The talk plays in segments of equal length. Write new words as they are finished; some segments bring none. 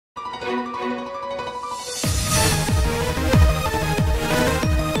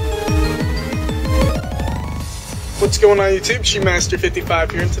What's going on YouTube?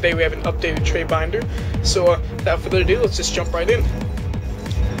 Master55 here, and today we have an updated tray binder. So without further ado, let's just jump right in.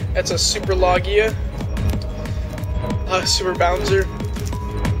 That's a Super Logia, Super Bouncer.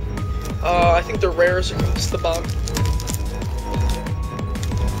 I think they're rares across the bottom.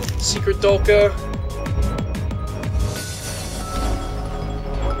 Secret Dolka,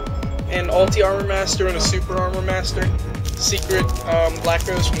 an Ulti Armor Master and a Super Armor Master. Secret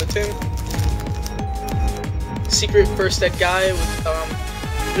Blackrose from the tin. Secret First Ed Guy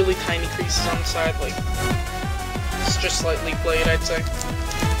with really tiny creases on the side, like it's just slightly played, I'd say.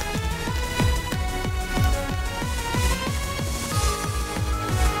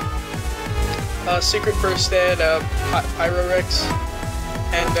 Secret First Ed PyroRex,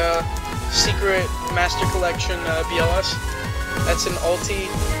 and Secret Master Collection BLS. That's an Ulti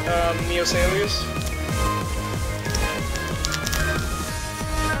Neosalius.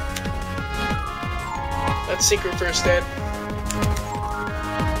 That's Secret First Ed.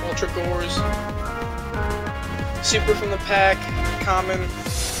 Ultra Gores. Super from the pack. Common.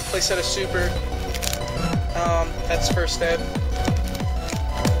 Playset of Super. That's First Ed.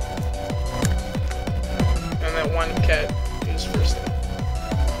 And that one cat is First Ed.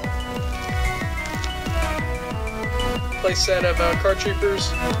 Playset of Card Troopers.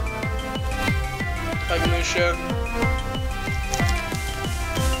 Hugmusha.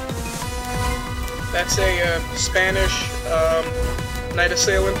 That's a Spanish Night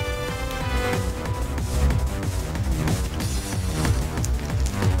Assailant.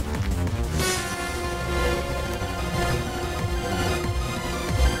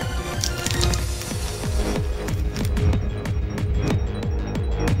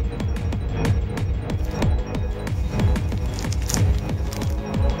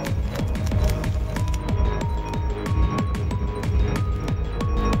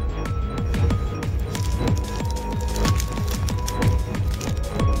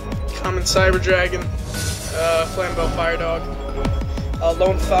 Common Cyber Dragon, Flambeau Fire Dog,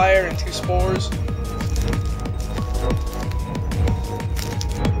 Lone Fire and 2 Spores.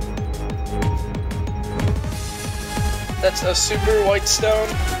 That's a Super White Stone,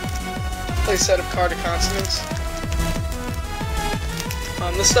 playset of Card of Consonants.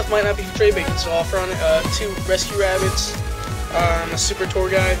 This stuff might not be for trade bacon, so I'll offer on it 2 Rescue Rabbits, a Super Tour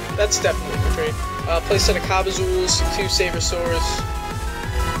Guide. That's definitely for trade. Playset of Kabazools, 2 Sabersaurs.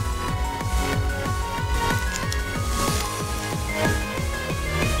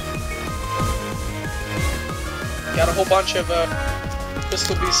 Got a whole bunch of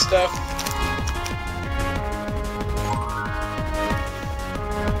Crystal Beast stuff.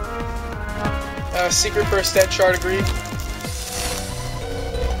 Secret First Ed Chardigree.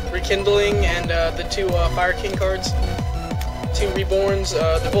 Rekindling and the 2 Fire King cards. 2 Reborns,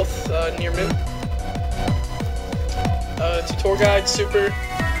 they're both near mint. 2 Tour Guide Super.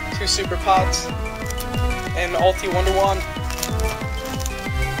 2 Super Pots. And Ulti Wonder Wand.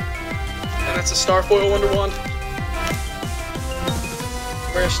 And that's a Starfoil Wonder Wand.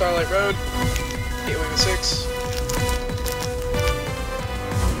 Rare Starlight Road, Gateway to 6.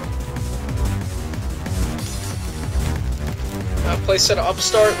 Playset of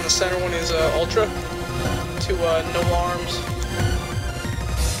Upstart, and the center one is Ultra. 2 No Arms.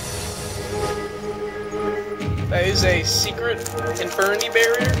 That is a Secret Infernity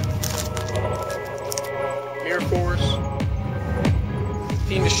Barrier. Mirror Force.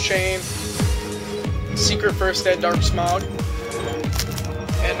 Fiendish Chain. Secret First Ed Dark Smog.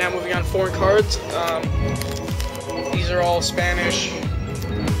 And now moving on, foreign cards. These are all Spanish,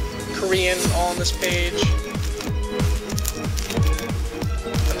 Korean, all on this page.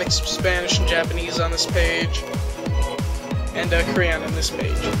 A mix of Spanish and Japanese on this page. And Korean on this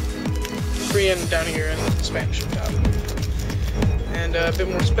page. Korean down here and Spanish on top. And a bit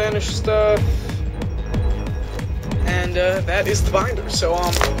more Spanish stuff. And that is the binder. So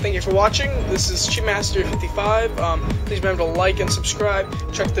thank you for watching. This is Master55. Please remember to like and subscribe.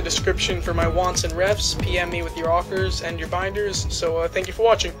 Check the description for my wants and refs. PM me with your offers and your binders. So thank you for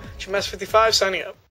watching. Master55 signing out.